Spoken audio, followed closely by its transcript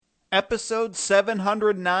Episode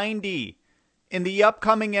 790. In the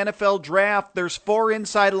upcoming NFL draft, there's 4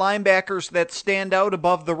 inside linebackers that stand out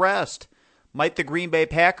above the rest. Might the Green Bay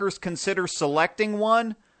Packers consider selecting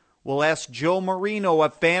one? We'll ask Joe Marino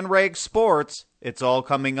of FanRag Sports. It's all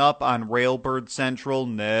coming up on Railbird Central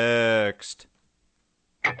next.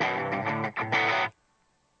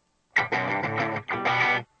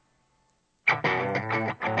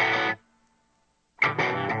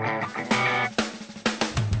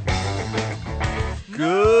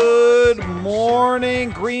 Good morning,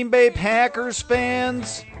 Green Bay Packers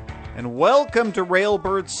fans, and welcome to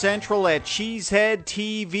Railbird Central at Cheesehead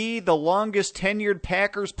TV, the longest tenured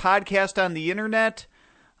Packers podcast on the internet.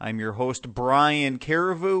 I'm your host, Brian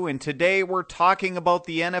Carreveau, and today we're talking about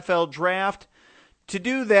the NFL Draft. To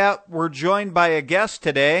do that, we're joined by a guest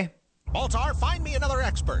today. Baltar, find me another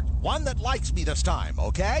expert, one that likes me this time,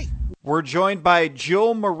 okay? We're joined by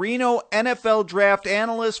Joe Marino, NFL Draft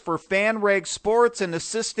Analyst for FanRag Sports and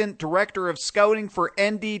Assistant Director of Scouting for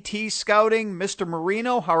NDT Scouting. Mr.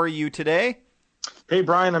 Marino, how are you today? Hey,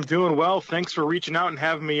 Brian, I'm doing well. Thanks for reaching out and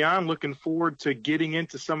having me on. Looking forward to getting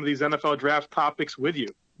into some of these NFL Draft topics with you.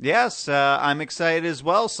 Yes, I'm excited as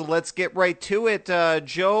well, so let's get right to it.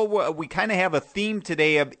 Joe, we kind of have a theme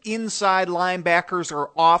today of inside linebackers or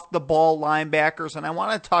off-the-ball linebackers, and I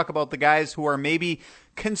want to talk about the guys who are maybe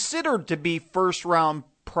considered to be first-round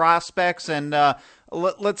prospects, and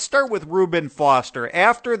let's start with Reuben Foster.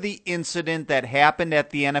 After the incident that happened at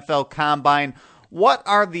the NFL Combine, what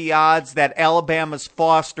are the odds that Alabama's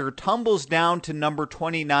Foster tumbles down to number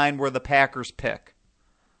 29 where the Packers pick?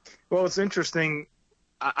 Well, it's interesting.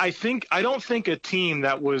 I don't think a team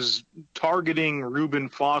that was targeting Reuben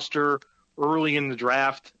Foster early in the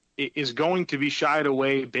draft is going to be shied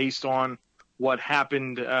away based on what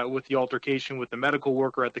happened with the altercation with the medical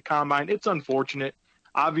worker at the Combine. It's unfortunate.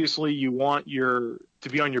 Obviously, you want to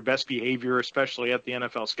be on your best behavior, especially at the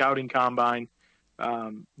NFL Scouting Combine.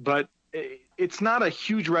 But it's not a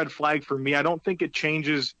huge red flag for me. I don't think it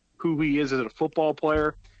changes who he is as a football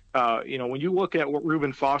player. When you look at what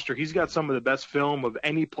Reuben Foster, he's got some of the best film of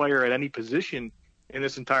any player at any position in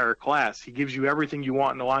this entire class. He gives you everything you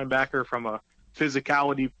want in a linebacker from a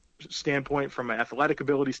physicality standpoint, from an athletic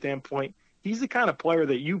ability standpoint. He's the kind of player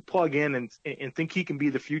that you plug in and think he can be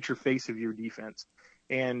the future face of your defense.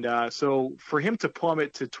 And so for him to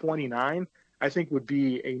plummet to 29, I think would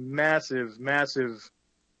be a massive, massive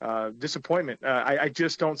disappointment. I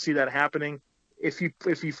just don't see that happening. If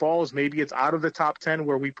he falls, maybe it's out of the top 10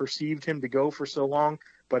 where we perceived him to go for so long.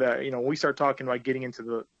 But when we start talking about getting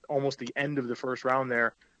into almost the end of the first round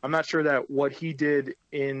there, I'm not sure that what he did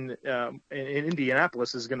in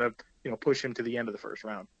Indianapolis is going to push him to the end of the first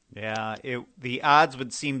round. Yeah, the odds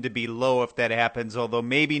would seem to be low if that happens, although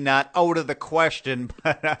maybe not out of the question,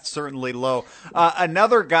 but certainly low.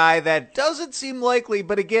 Another guy that doesn't seem likely,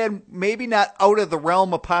 but again, maybe not out of the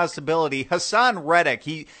realm of possibility, Haason Reddick.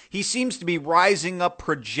 He seems to be rising up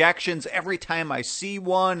projections every time I see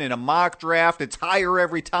one in a mock draft. It's higher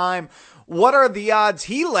every time. What are the odds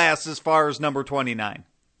he lasts as far as number 29?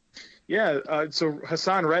 Yeah, so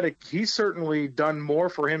Haason Reddick, he's certainly done more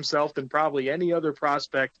for himself than probably any other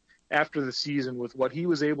prospect after the season with what he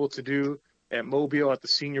was able to do at Mobile at the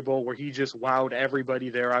Senior Bowl, where he just wowed everybody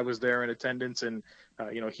there. I was there in attendance, and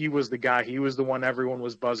he was the guy. He was the one everyone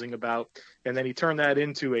was buzzing about. And then he turned that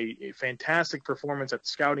into a fantastic performance at the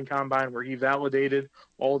Scouting Combine, where he validated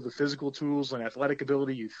all of the physical tools and athletic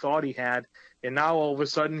ability you thought he had. And now all of a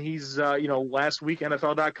sudden he's, last week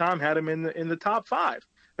NFL.com had him in the top 5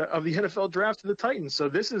 of the NFL draft to the Titans. So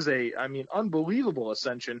this is unbelievable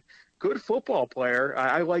ascension. Good football player.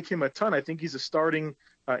 I like him a ton. I think he's a starting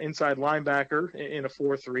inside linebacker in a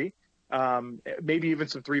 4-3, maybe even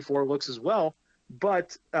some 3-4 looks as well.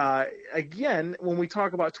 But again, when we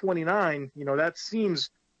talk about 29, that seems,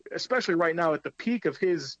 especially right now at the peak of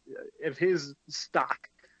his stock,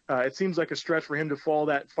 it seems like a stretch for him to fall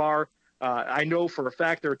that far. I know for a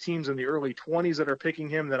fact there are teams in the early 20s that are picking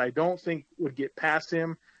him that I don't think would get past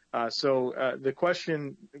him. So the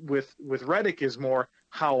question with Reddick is more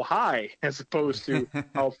how high as opposed to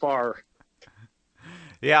how far.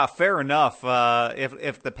 Yeah, fair enough.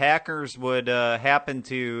 If the Packers would happen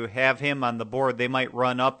to have him on the board, they might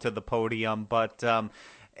run up to the podium. But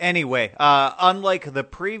anyway, unlike the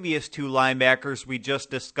previous 2 linebackers we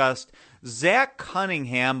just discussed, Zach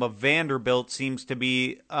Cunningham of Vanderbilt seems to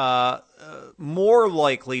be more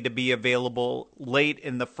likely to be available late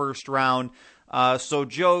in the first round. So,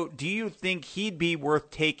 Joe, do you think he'd be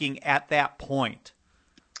worth taking at that point?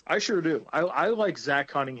 I sure do. I like Zach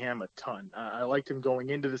Cunningham a ton. I liked him going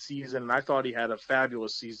into the season, and I thought he had a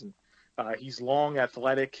fabulous season. He's long,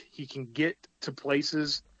 athletic. He can get to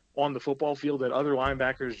places on the football field that other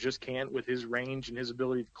linebackers just can't with his range and his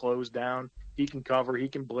ability to close down. He can cover, he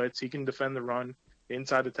can blitz, he can defend the run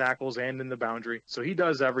inside the tackles and in the boundary. So he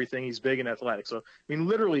does everything. He's big and athletic. So, I mean,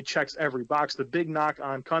 literally checks every box. The big knock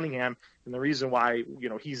on Cunningham, and the reason why,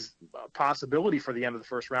 he's a possibility for the end of the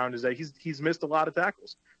first round, is that he's missed a lot of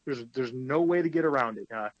tackles. There's no way to get around it.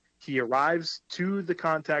 He arrives to the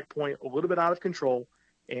contact point a little bit out of control,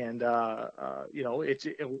 and,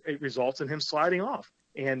 it results in him sliding off.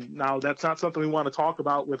 And now that's not something we want to talk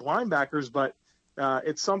about with linebackers, but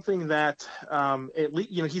it's something that at least,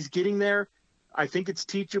 he's getting there. I think it's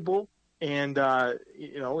teachable, and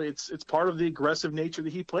it's part of the aggressive nature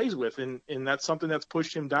that he plays with, and that's something that's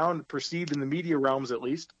pushed him down, perceived in the media realms at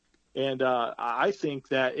least. And I think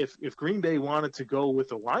that if Green Bay wanted to go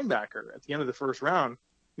with a linebacker at the end of the first round,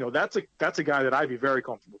 that's a guy that I'd be very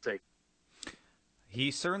comfortable taking. He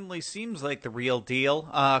certainly seems like the real deal.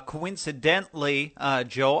 Coincidentally,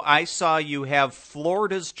 Joe, I saw you have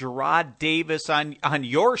Florida's Jarrad Davis on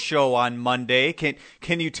your show on Monday.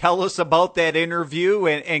 Can you tell us about that interview,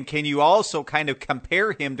 and can you also kind of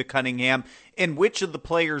compare him to Cunningham, and which of the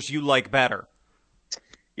players you like better?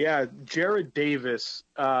 Yeah, Jarrad Davis,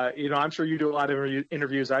 I'm sure you do a lot of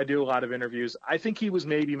interviews. I do a lot of interviews. I think he was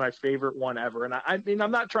maybe my favorite one ever. And I mean,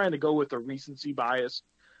 I'm not trying to go with a recency bias,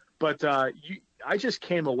 but I just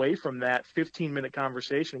came away from that 15-minute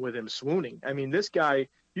conversation with him swooning. I mean, this guy,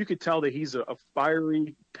 you could tell that he's a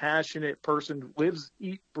fiery, passionate person, lives,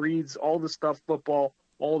 eats, breathes all the stuff football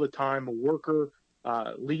all the time, a worker,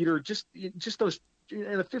 leader, just those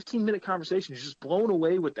in a 15-minute conversation, he's just blown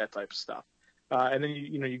away with that type of stuff. And then,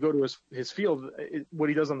 you go to his field, what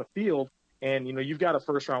he does on the field, and, you've got a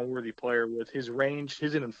first-round worthy player with his range.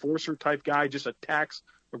 He's an enforcer type guy, just attacks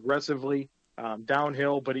aggressively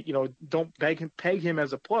downhill, but, don't peg him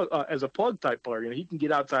as a plug type player. He can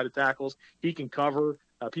get outside of tackles. He can cover.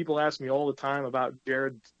 People ask me all the time about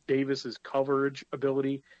Jarrad Davis's coverage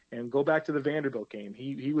ability, and go back to the Vanderbilt game.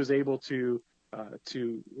 He was able to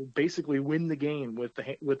basically win the game with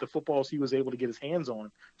the footballs he was able to get his hands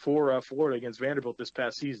on for Florida against Vanderbilt this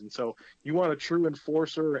past season. So you want a true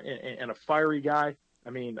enforcer and a fiery guy.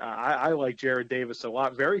 I mean, I like Jarrad Davis a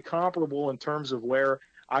lot. Very comparable in terms of where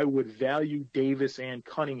I would value Davis and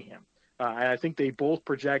Cunningham. And I think they both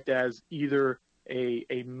project as either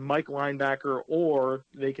a Mike linebacker, or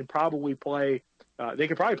they can probably play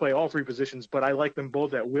all three positions, but I like them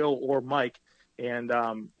both at will or Mike. And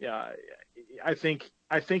I think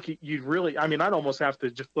you'd really, I mean, I'd almost have to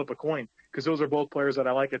just flip a coin, because those are both players that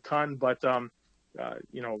I like a ton. But those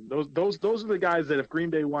are the guys that if Green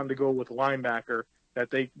Bay wanted to go with a linebacker, that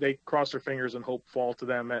they cross their fingers and hope fall to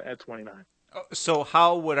them at 29. So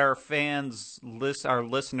how would our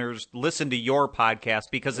listeners listen to your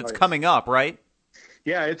podcast? Because it's coming up, right?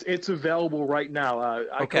 Yeah, it's available right now.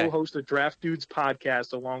 I co-host a Draft Dudes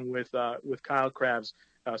podcast along with Kyle Krabs,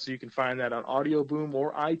 so you can find that on Audio Boom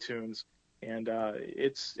or iTunes. And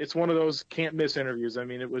it's one of those can't miss interviews. I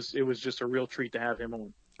mean, it was just a real treat to have him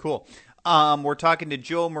on. Cool. We're talking to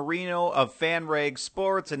Joe Marino of FanRag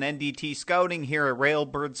Sports and NDT Scouting here at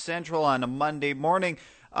Railbird Central on a Monday morning.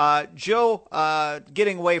 Joe,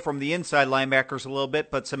 getting away from the inside linebackers a little bit,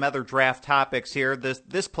 but some other draft topics here.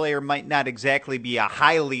 This player might not exactly be a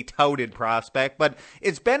highly touted prospect, but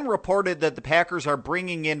it's been reported that the Packers are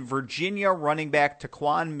bringing in Virginia running back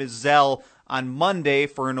Taquan Mizell on Monday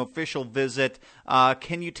for an official visit.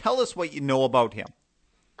 Can you tell us what you know about him?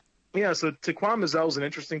 Yeah, so Taquan Mizell is an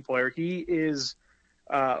interesting player. He is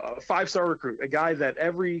a five-star recruit, a guy that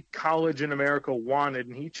every college in America wanted,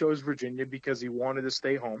 and he chose Virginia because he wanted to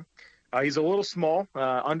stay home. He's a little small,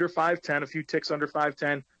 under 5'10", a few ticks under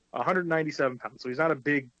 5'10", 197 pounds. So he's not a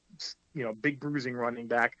big bruising running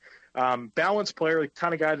back. Balanced player, the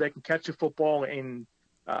kind of guy that can catch a football and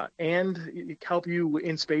help you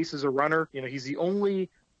in space as a runner. He's the only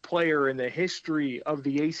player in the history of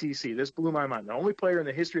the ACC. This blew my mind. The only player in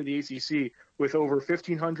the history of the ACC with over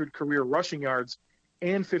 1,500 career rushing yards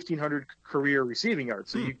and 1,500 career receiving yards.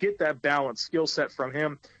 So you get that balanced skill set from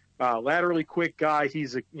him. Laterally quick guy.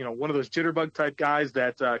 He's one of those jitterbug type guys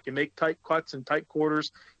that can make tight cuts and tight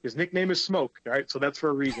quarters. His nickname is Smoke. All right, so that's for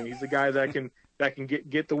a reason. He's the guy that can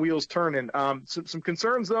get the wheels turning. Some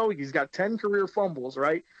concerns though. He's got 10 career fumbles.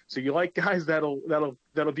 Right, so you like guys that'll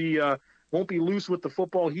be won't be loose with the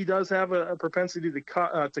football. He does have a propensity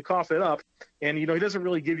to cough it up, and he doesn't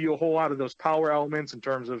really give you a whole lot of those power elements in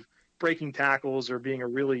terms of breaking tackles or being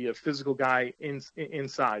a physical guy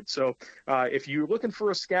inside. So if you're looking for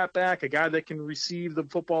a scat back, a guy that can receive the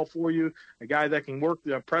football for you, a guy that can work,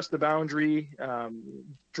 press the boundary,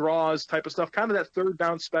 draws type of stuff, kind of that third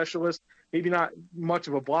down specialist, maybe not much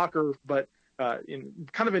of a blocker, but in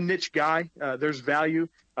kind of a niche guy. There's value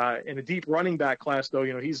in a deep running back class, though.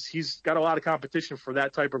 He's got a lot of competition for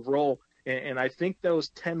that type of role, and I think those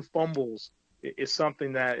 10 fumbles is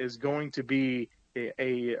something that is going to be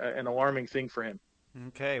an alarming thing for him.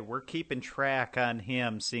 Okay, we're keeping track on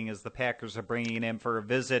him, seeing as the Packers are bringing him for a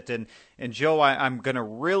visit. And Joe, I'm going to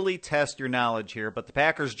really test your knowledge here, but the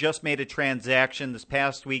Packers just made a transaction this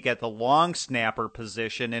past week at the long snapper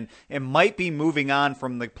position and might be moving on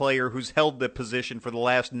from the player who's held the position for the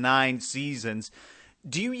last 9 seasons.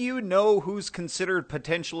 Do you know who's considered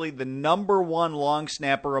potentially the number 1 long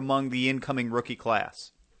snapper among the incoming rookie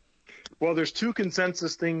class? Well, there's 2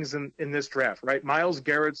 consensus things in this draft, right? Myles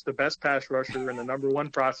Garrett's the best pass rusher and the number 1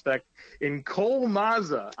 prospect. And Cole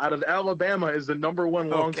Mazza out of Alabama is the number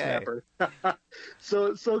 1 long snapper.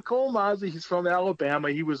 So Cole Mazza, he's from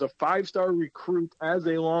Alabama. He was a 5-star recruit as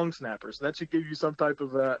a long snapper. So that should give you some type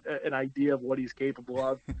of an idea of what he's capable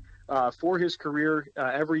of. For his career,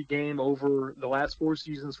 every game over the last 4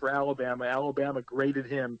 seasons for Alabama graded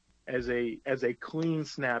him as a clean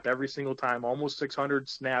snap every single time, almost 600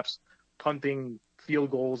 snaps, punting,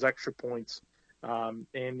 field goals, extra points.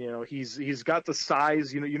 And he's got the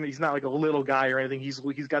size, he's not like a little guy or anything. He's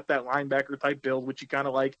got that linebacker type build, which you kind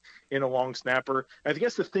of like in a long snapper. I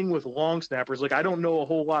guess the thing with long snappers, like, I don't know a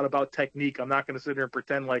whole lot about technique. I'm not going to sit here and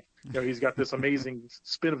pretend like, he's got this amazing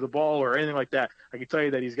spin of the ball or anything like that. I can tell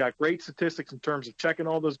you that he's got great statistics in terms of checking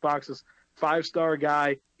all those boxes. 5-star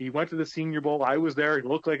guy. He went to the Senior Bowl. I was there. He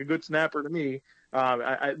looked like a good snapper to me.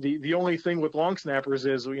 The only thing with long snappers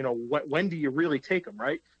is, when do you really take them,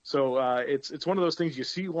 right? So it's one of those things. You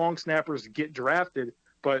see long snappers get drafted,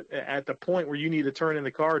 but at the point where you need to turn in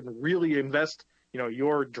the card and really invest,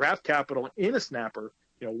 your draft capital in a snapper,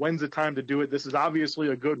 when's the time to do it? This is obviously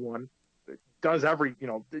a good one. It does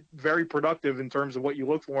very productive in terms of what you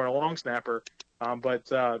look for in a long snapper. But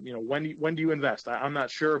when do you invest? I'm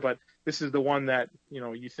not sure, but this is the one that,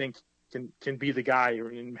 you think can be the guy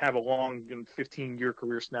and have a long 15-year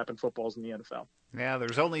career snapping footballs in the NFL. Yeah,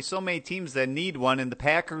 there's only so many teams that need one, and the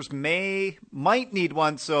Packers might need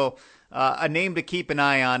one, so a name to keep an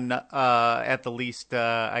eye on at the least,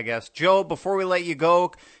 I guess. Joe, before we let you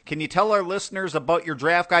go, can you tell our listeners about your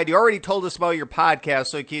draft guide? You already told us about your podcast,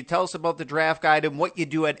 so can you tell us about the draft guide and what you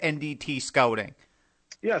do at NDT Scouting?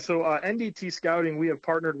 Yeah, so NDT Scouting, we have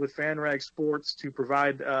partnered with FanRag Sports to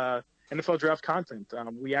provide NFL draft content.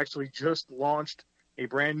 We actually just launched a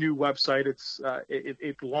brand new website.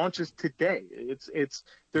 It launches today.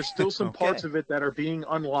 There's still some parts of it that are being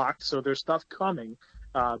unlocked, so there's stuff coming.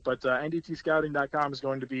 But ndtscouting.com is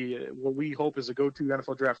going to be what we hope is a go-to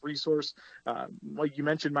NFL draft resource. Like you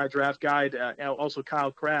mentioned, my draft guide, also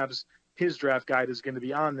Kyle Crabb's, his draft guide is going to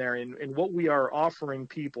be on there. And what we are offering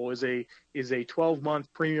people is a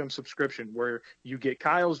 12-month premium subscription where you get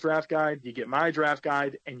Kyle's draft guide, you get my draft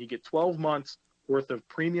guide, and you get 12 months worth of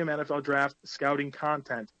premium NFL draft scouting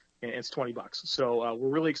content, and it's $20. So we're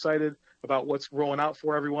really excited about what's rolling out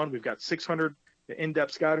for everyone. We've got 600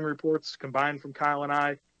 in-depth scouting reports combined from Kyle and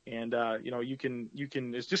I. And, you can,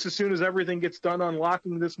 it's just as soon as everything gets done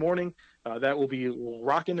unlocking this morning, that will be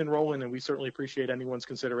rocking and rolling. And we certainly appreciate anyone's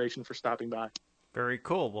consideration for stopping by. Very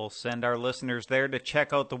cool. We'll send our listeners there to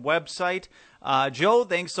check out the website. Joe,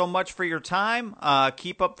 thanks so much for your time.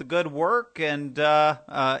 Keep up the good work and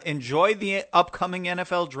enjoy the upcoming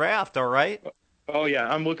NFL draft. All right. Oh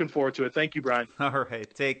yeah. I'm looking forward to it. Thank you, Brian. All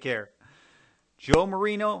right. Take care. Joe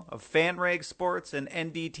Marino of FanRag Sports and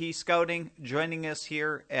NDT Scouting joining us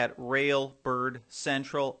here at Railbird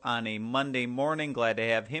Central on a Monday morning. Glad to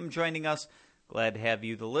have him joining us. Glad to have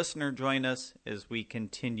you, the listener, join us as we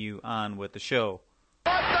continue on with the show. What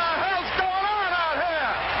the hell's going on out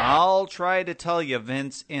here? I'll try to tell you,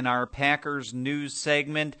 Vince, in our Packers news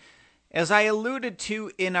segment. As I alluded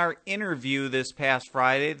to in our interview this past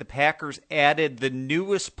Friday, the Packers added the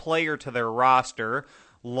newest player to their roster,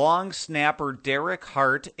 long snapper Derek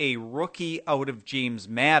Hart, a rookie out of James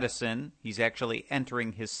Madison. He's actually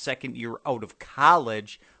entering his second year out of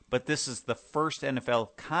college, but this is the first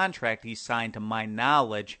NFL contract he signed to my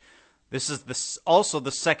knowledge. This is also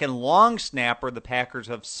the second long snapper the Packers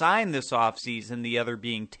have signed this offseason, the other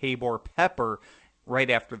being Tabor Pepper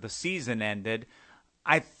right after the season ended.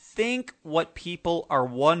 I think what people are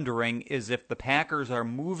wondering is if the Packers are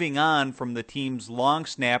moving on from the team's long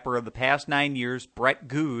snapper of the past 9 years, Brett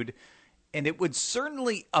Good, and it would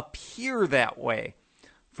certainly appear that way.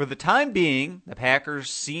 For the time being, the Packers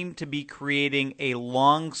seem to be creating a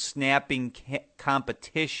long snapping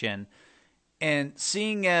competition, and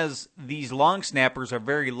seeing as these long snappers are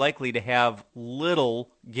very likely to have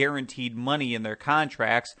little guaranteed money in their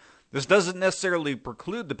contracts, this doesn't necessarily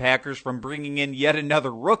preclude the Packers from bringing in yet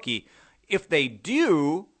another rookie. if they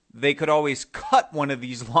do, they could always cut one of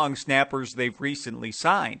these long snappers they've recently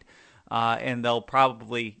signed. And they'll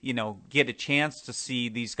probably, get a chance to see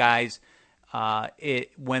these guys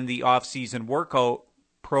when the offseason workout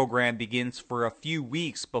program begins for a few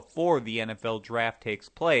weeks before the NFL draft takes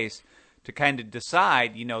place to kind of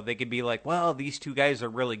decide, they could be like, well, these two guys are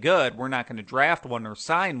really good. We're not going to draft one or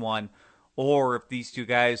sign one. Or if these two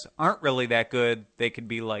guys aren't really that good, they could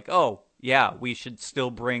be like, oh, yeah, we should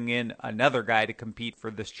still bring in another guy to compete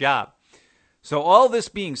for this job. So all this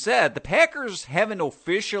being said, the Packers haven't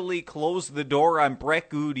officially closed the door on Brett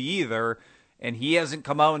Goody either, and he hasn't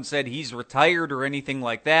come out and said he's retired or anything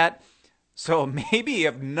like that. So maybe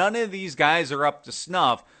if none of these guys are up to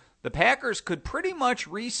snuff, the Packers could pretty much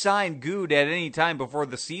re-sign Good at any time before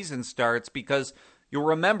the season starts, because you'll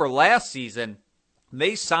remember last season,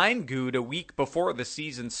 they signed Good a week before the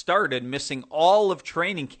season started, missing all of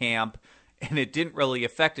training camp, and it didn't really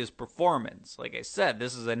affect his performance. Like I said,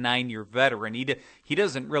 this is a 9-year veteran. He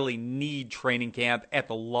doesn't really need training camp at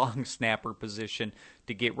the long snapper position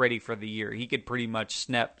to get ready for the year. He could pretty much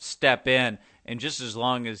step in, and just as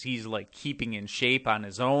long as he's like keeping in shape on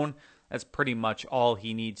his own, that's pretty much all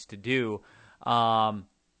he needs to do.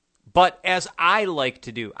 But as I like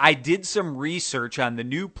to do, I did some research on the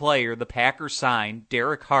new player the Packers signed,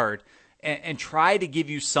 Derek Hart, and try to give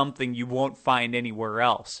you something you won't find anywhere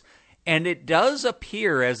else. And it does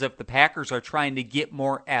appear as if the Packers are trying to get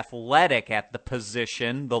more athletic at the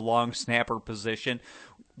position, the long snapper position,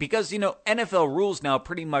 because, NFL rules now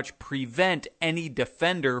pretty much prevent any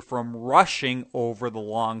defender from rushing over the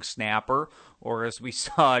long snapper, or as we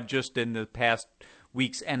saw just in the past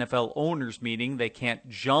week's NFL owners meeting, they can't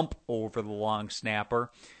jump over the long snapper.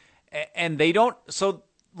 And they don't, so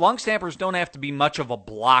long snappers don't have to be much of a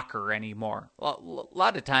blocker anymore. A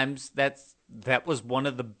lot of times that was one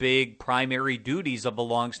of the big primary duties of a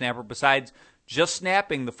long snapper. Besides just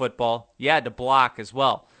snapping the football, you had to block as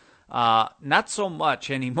well. Not so much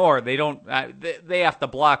anymore. They don't. They have to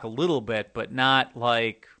block a little bit, but not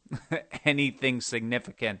like anything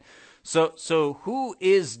significant. So who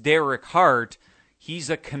is Derek Hart?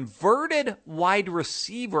 He's a converted wide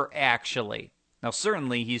receiver, actually. Now,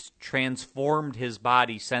 certainly he's transformed his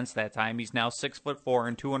body since that time. He's now 6'4"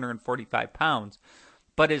 and 245 pounds.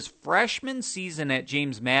 But his freshman season at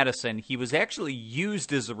James Madison, he was actually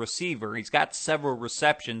used as a receiver. He's got several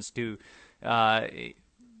receptions to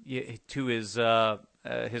his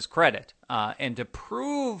credit. And to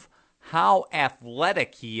prove how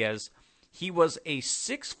athletic he is, he was a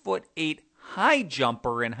 6'8" high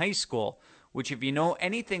jumper in high school, which if you know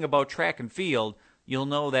anything about track and field, you'll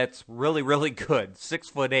know that's really, really good,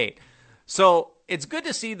 6'8". So it's good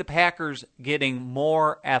to see the Packers getting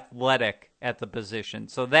more athletic at the position.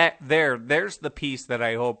 So there's the piece that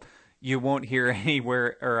I hope you won't hear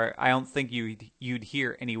anywhere, or I don't think you'd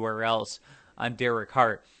hear anywhere else on Derek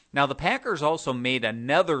Hart. Now, the Packers also made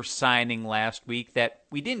another signing last week that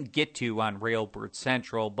we didn't get to on Railbird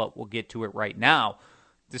Central, but we'll get to it right now.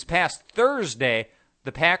 This past Thursday,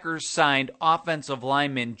 the Packers signed offensive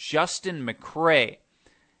lineman Justin McCray.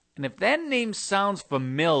 And if that name sounds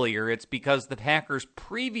familiar, it's because the Packers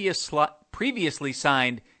previously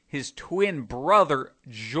signed his twin brother,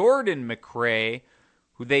 Jordan McCray,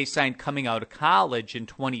 who they signed coming out of college in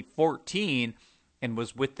 2014 and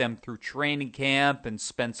was with them through training camp and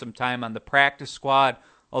spent some time on the practice squad,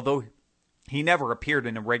 although he never appeared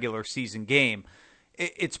in a regular season game.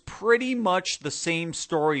 It's pretty much the same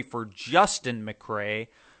story for Justin McCray,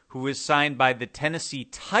 who was signed by the Tennessee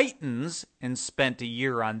Titans and spent a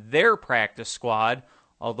year on their practice squad,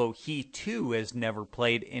 although he too has never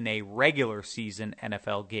played in a regular season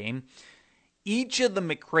NFL game. Each of the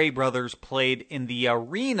McCray brothers played in the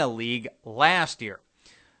Arena League last year.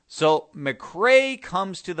 So McCray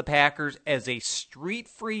comes to the Packers as a street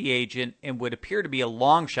free agent and would appear to be a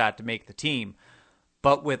long shot to make the team.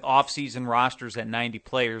 But with off-season rosters at 90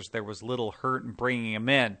 players, there was little hurt in bringing him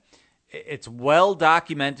in. It's well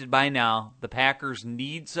documented by now. The Packers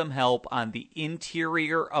need some help on the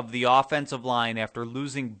interior of the offensive line after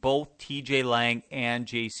losing both TJ Lang and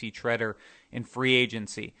JC Tretter in free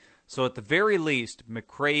agency. So at the very least,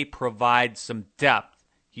 McCray provides some depth.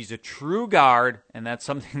 He's a true guard, and that's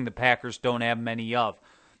something the Packers don't have many of.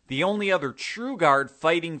 The only other true guard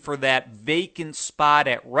fighting for that vacant spot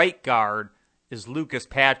at right guard is Lucas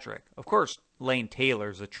Patrick. Of course, Lane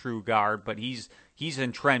Taylor's a true guard, but he's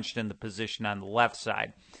entrenched in the position on the left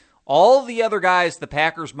side. All the other guys the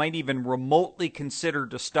Packers might even remotely consider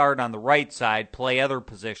to start on the right side play other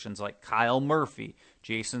positions like Kyle Murphy,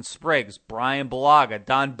 Jason Spriggs, Brian Bulaga,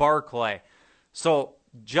 Don Barclay. So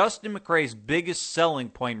Justin McCray's biggest selling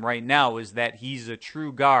point right now is that he's a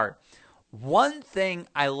true guard. One thing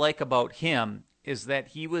I like about him is that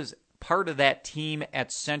he was part of that team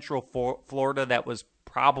at Central Florida that was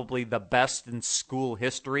probably the best in school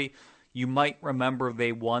history. You might remember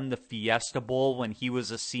they won the Fiesta Bowl when he was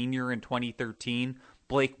a senior in 2013.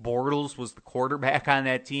 Blake Bortles was the quarterback on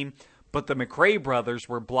that team, but the McRae brothers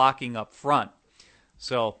were blocking up front.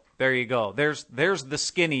 So there you go. There's the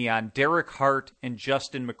skinny on Derek Hart and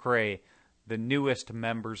Justin McRae, the newest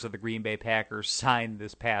members of the Green Bay Packers, signed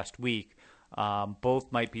this past week.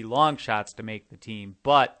 Both might be long shots to make the team,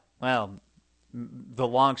 but, well, the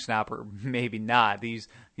long snapper, maybe not. He's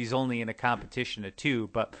only in a competition of 2,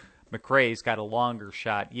 but McRae's got a longer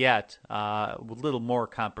shot yet, a little more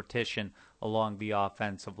competition along the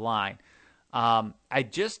offensive line. I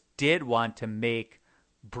just did want to make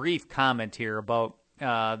brief comment here about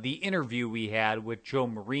the interview we had with Joe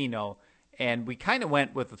Marino, and we kind of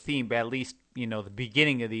went with the theme, but at least, the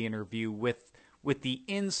beginning of the interview with the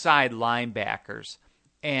inside linebackers.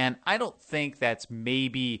 And I don't think that's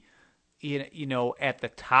maybe, at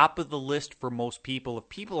the top of the list for most people. If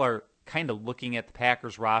people are kind of looking at the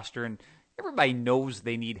Packers roster, and everybody knows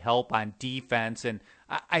they need help on defense, and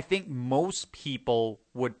I think most people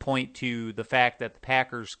would point to the fact that the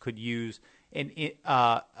Packers could use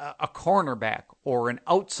a cornerback or an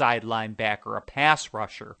outside linebacker, a pass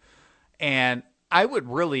rusher. And I would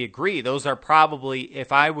really agree. Those are probably,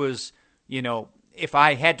 if I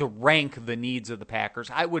had to rank the needs of the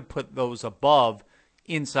Packers, I would put those above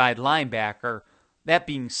inside linebacker. That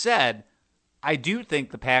being said, I do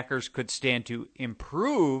think the Packers could stand to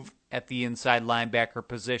improve at the inside linebacker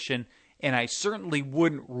position, and I certainly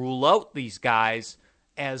wouldn't rule out these guys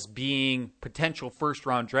as being potential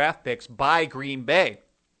first-round draft picks by Green Bay.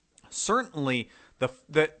 Certainly,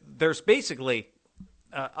 there's basically,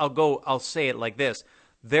 I'll say it like this: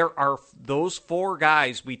 there are those 4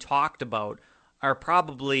 guys we talked about are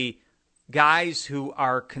probably guys who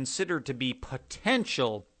are considered to be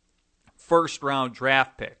potential first-round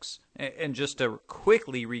draft picks. And just to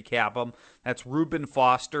quickly recap them, that's Reuben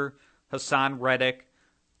Foster, Hassan Reddick,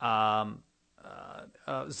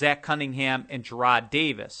 Zach Cunningham, and Gerard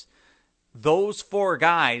Davis. Those 4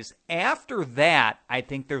 guys, after that, I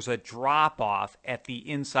think there's a drop-off at the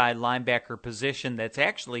inside linebacker position that's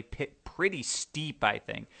actually pretty steep, I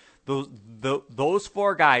think. Those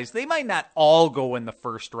 4 guys, they might not all go in the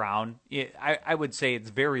first round. I would say it's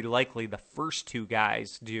very likely the first 2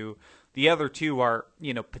 guys do. The other 2 are,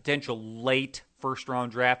 potential late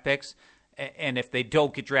first-round draft picks. And if they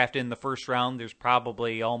don't get drafted in the first round, there's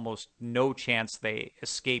probably almost no chance they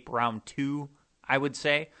escape round 2, I would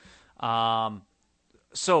say. But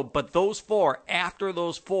those 4, after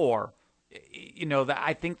those 4,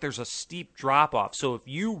 I think there's a steep drop-off. So if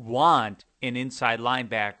you want an inside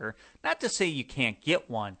linebacker, not to say you can't get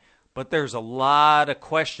one, but there's a lot of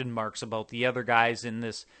question marks about the other guys in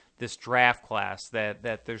this draft class,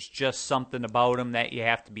 that there's just something about them that you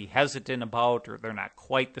have to be hesitant about, or they're not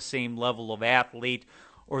quite the same level of athlete,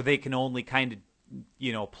 or they can only kind of,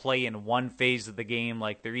 play in one phase of the game.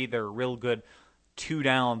 Like they're either a real good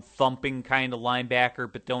 2-down thumping kind of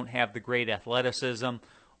linebacker but don't have the great athleticism,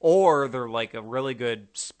 or they're like a really good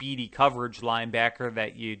speedy coverage linebacker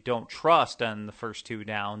that you don't trust on the first 2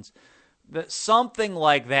 downs. Something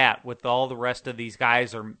like that with all the rest of these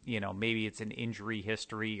guys, or maybe it's an injury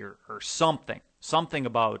history or something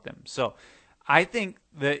about them. So I think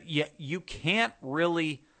that you can't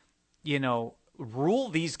really rule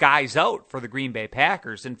these guys out for the Green Bay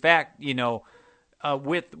Packers. In fact,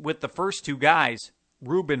 with the first 2 guys,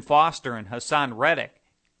 Reuben Foster and Hassan Reddick,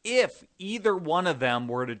 if either one of them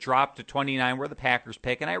were to drop to 29 where the Packers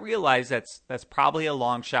pick, and I realize that's probably a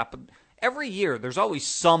long shot, but every year there's always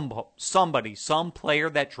some player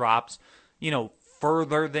that drops,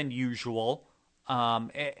 further than usual. There's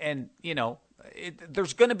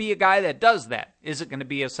going to be a guy that does that. Is it going to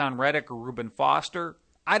be Hassan Reddick or Reuben Foster?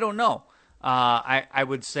 I don't know. I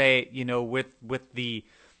would say, with the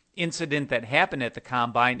incident that happened at the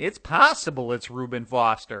Combine, it's possible it's Reuben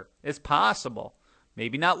Foster. It's possible.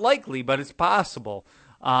 Maybe not likely, but it's possible.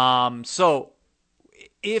 So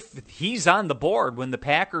if he's on the board when the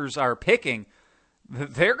Packers are picking,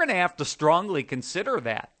 they're going to have to strongly consider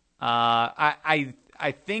that.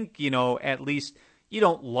 I think, at least you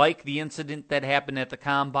don't like the incident that happened at the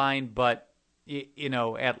Combine, but,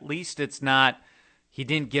 at least it's not, he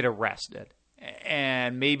didn't get arrested.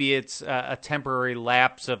 And maybe it's a temporary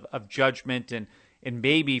lapse of judgment, and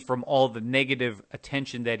maybe from all the negative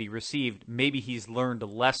attention that he received, maybe he's learned a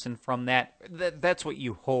lesson from that. That's what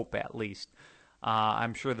you hope, at least.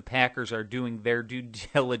 I'm sure the Packers are doing their due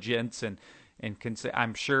diligence, and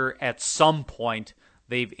I'm sure at some point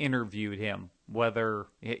they've interviewed him whether,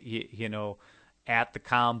 at the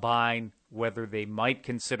combine, whether they might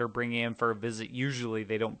consider bringing in for a visit. Usually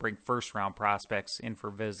they don't bring first-round prospects in for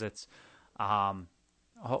visits.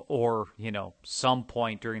 Or, some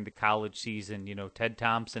point during the college season, Ted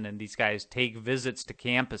Thompson and these guys take visits to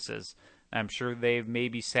campuses. I'm sure they've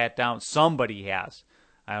maybe sat down. Somebody has.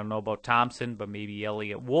 I don't know about Thompson, but maybe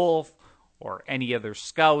Elliott Wolf or any other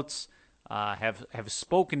scouts have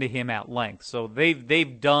spoken to him at length. So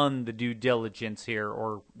they've done the due diligence here,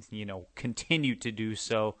 or continue to do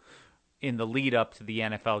so in the lead up to the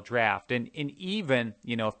NFL draft. And even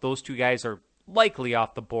if those two guys are likely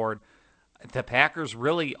off the board, the Packers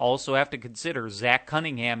really also have to consider Zach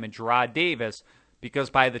Cunningham and Jarrad Davis, because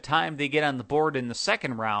by the time they get on the board in the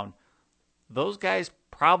second round, those guys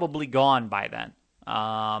probably gone by then.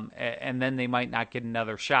 And then they might not get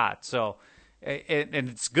another shot. So, and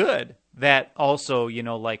it's good that also,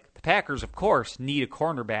 like the Packers, of course, need a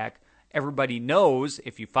cornerback. Everybody knows,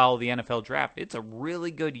 if you follow the NFL draft, it's a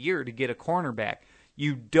really good year to get a cornerback.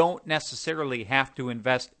 You don't necessarily have to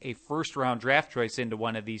invest a first-round draft choice into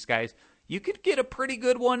one of these guys. You could get a pretty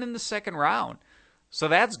good one in the second round. So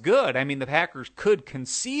that's good. I mean, the Packers could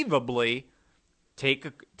conceivably take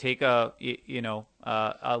a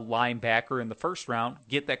linebacker in the first round,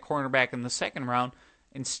 get that cornerback in the second round,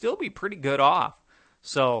 and still be pretty good off.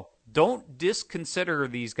 So don't disconsider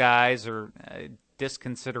these guys, or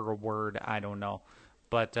disconsider a word, I don't know.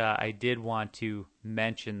 But I did want to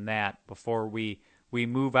mention that before we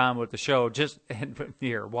move on with the show. Just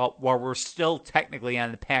here, while we're still technically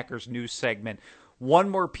on the Packers news segment, one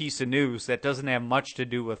more piece of news that doesn't have much to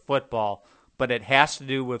do with football, but it has to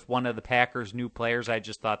do with one of the Packers' new players. I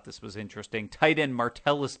just thought this was interesting. Tight end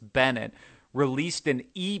Martellus Bennett released an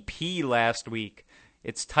EP last week.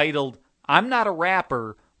 It's titled, "I'm Not a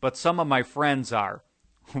Rapper, But Some of My Friends Are,"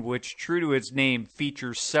 which, true to its name,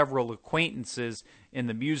 features several acquaintances in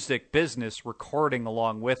the music business recording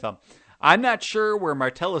along with him. I'm not sure where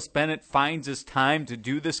Martellus Bennett finds his time to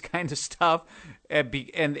do this kind of stuff and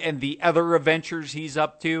the other adventures he's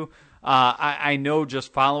up to. I know,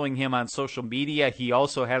 just following him on social media, he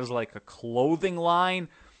also has like a clothing line.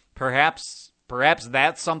 Perhaps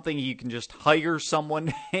that's something you can just hire someone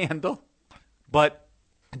to handle. But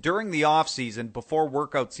during the off season, before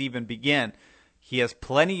workouts even begin, he has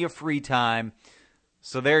plenty of free time.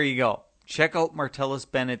 So there you go. Check out Martellus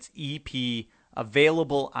Bennett's EP,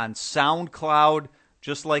 available on SoundCloud,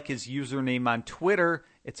 just like his username on Twitter.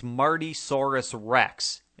 It's Martysaurus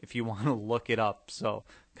Rex, if you want to look it up. So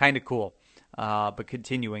kind of cool. But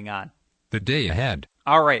continuing on. The day ahead.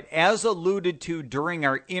 All right. As alluded to during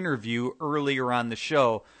our interview earlier on the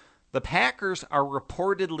show, the Packers are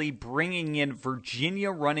reportedly bringing in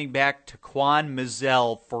Virginia running back Taquan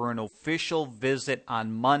Mizell for an official visit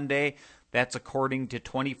on Monday. That's according to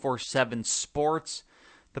 24/7 Sports.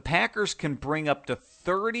 The Packers can bring up to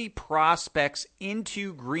 30 prospects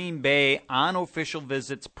into Green Bay on official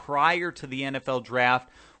visits prior to the NFL draft.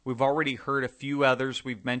 We've already heard a few others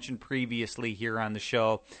we've mentioned previously here on the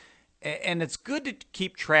show. And it's good to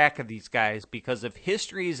keep track of these guys, because if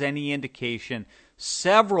history is any indication,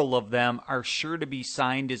 several of them are sure to be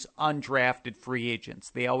signed as undrafted free agents.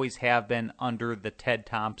 They always have been under the Ted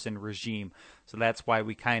Thompson regime. So that's why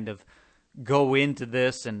we kind of go into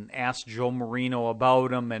this and ask Joe Marino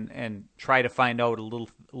about them and try to find out a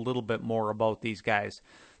little bit more about these guys.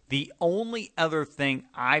 The only other thing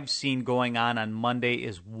I've seen going on Monday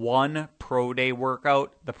is one pro day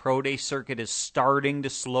workout. The pro day circuit is starting to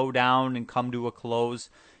slow down and come to a close.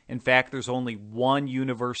 In fact, there's only one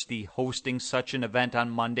university hosting such an event on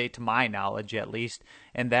Monday, to my knowledge at least,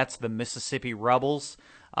 and that's the Mississippi Rebels.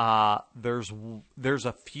 There's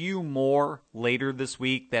a few more later this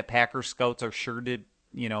week that Packer scouts are sure to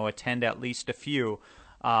attend, at least a few.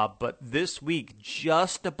 But this week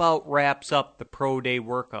just about wraps up the pro day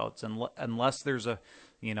workouts, unless there's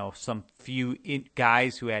some few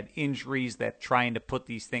guys who had injuries that trying to put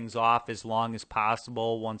these things off as long as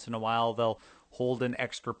possible. Once in a while they'll hold an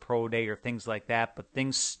extra pro day or things like that, but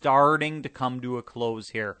things starting to come to a close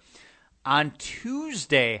here. On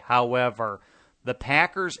Tuesday, however, the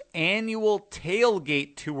Packers' annual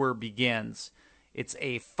tailgate tour begins. It's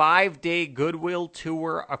a 5-day goodwill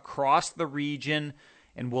tour across the region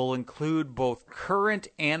and will include both current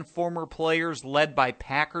and former players, led by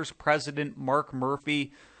Packers president Mark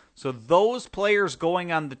Murphy. So those players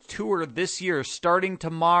going on the tour this year, starting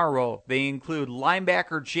tomorrow, they include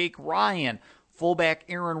linebacker Jake Ryan, fullback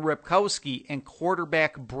Aaron Ripkowski, and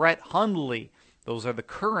quarterback Brett Hundley. Those are the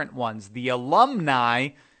current ones. The alumni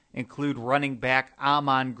include running back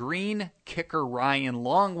Amon Green, kicker Ryan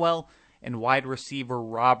Longwell, and wide receiver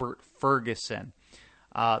Robert Ferguson.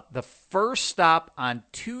 The first stop on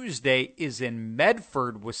Tuesday is in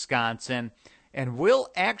Medford, Wisconsin, and we'll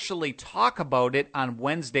actually talk about it on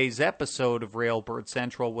Wednesday's episode of Railbird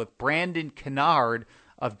Central with Brandon Kennard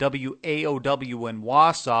of WAOW in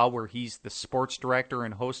Wausau, where he's the sports director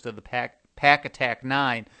and host of the Pack Attack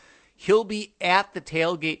 9. He'll be at the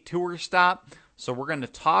tailgate tour stop, so we're going to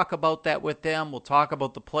talk about that with them. We'll talk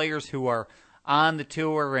about the players who are on the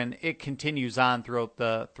tour, and it continues on throughout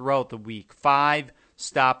the week. 5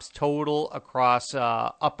 stops total across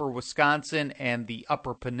upper Wisconsin and the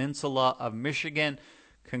upper peninsula of Michigan.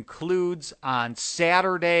 Concludes on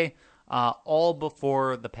Saturday, all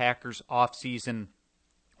before the Packers offseason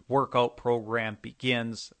workout program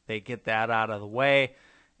begins. They get that out of the way,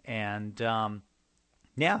 and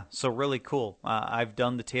yeah, so really cool. I've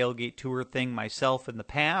done the tailgate tour thing myself in the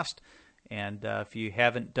past, and if you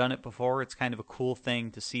haven't done it before, it's kind of a cool thing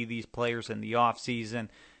to see these players in the offseason.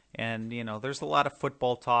 And, there's a lot of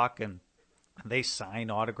football talk, and they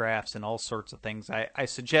sign autographs and all sorts of things. I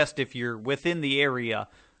suggest if you're within the area,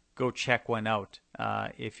 go check one out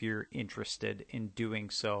if you're interested in doing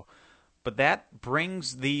so. But that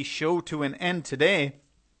brings the show to an end today.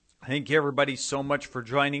 Thank you, everybody, so much for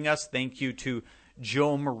joining us. Thank you to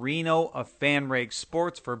Joe Marino of FanRag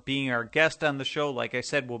Sports for being our guest on the show. Like I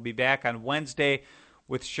said, we'll be back on Wednesday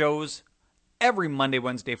with shows every Monday,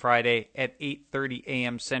 Wednesday, Friday at 8:30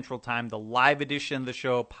 a.m. Central Time. The live edition of the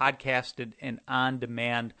show, podcasted and on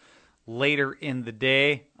demand later in the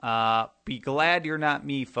day. Be glad you're not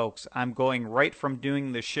me, folks. I'm going right from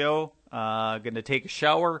doing the show, going to take a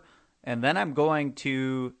shower, and then I'm going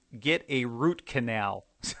to get a root canal.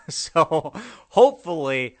 So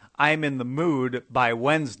hopefully I'm in the mood by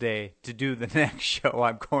Wednesday to do the next show.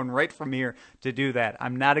 I'm going right from here to do that.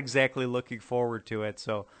 I'm not exactly looking forward to it,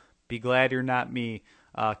 so be glad you're not me.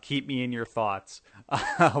 Keep me in your thoughts.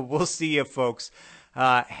 We'll see you, folks.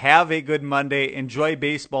 Have a good Monday. Enjoy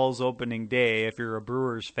baseball's opening day if you're a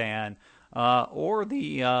Brewers fan, or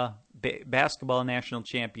the basketball national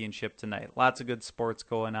championship tonight. Lots of good sports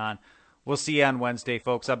going on. We'll see you on Wednesday,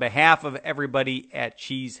 folks. On behalf of everybody at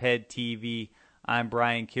Cheesehead TV, I'm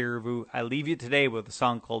Brian Kiravu. I leave you today with a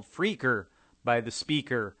song called Freaker by The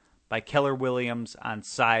Speaker by Keller Williams on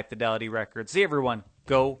Sci Fidelity Records. See everyone.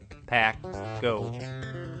 Go, Pack, go.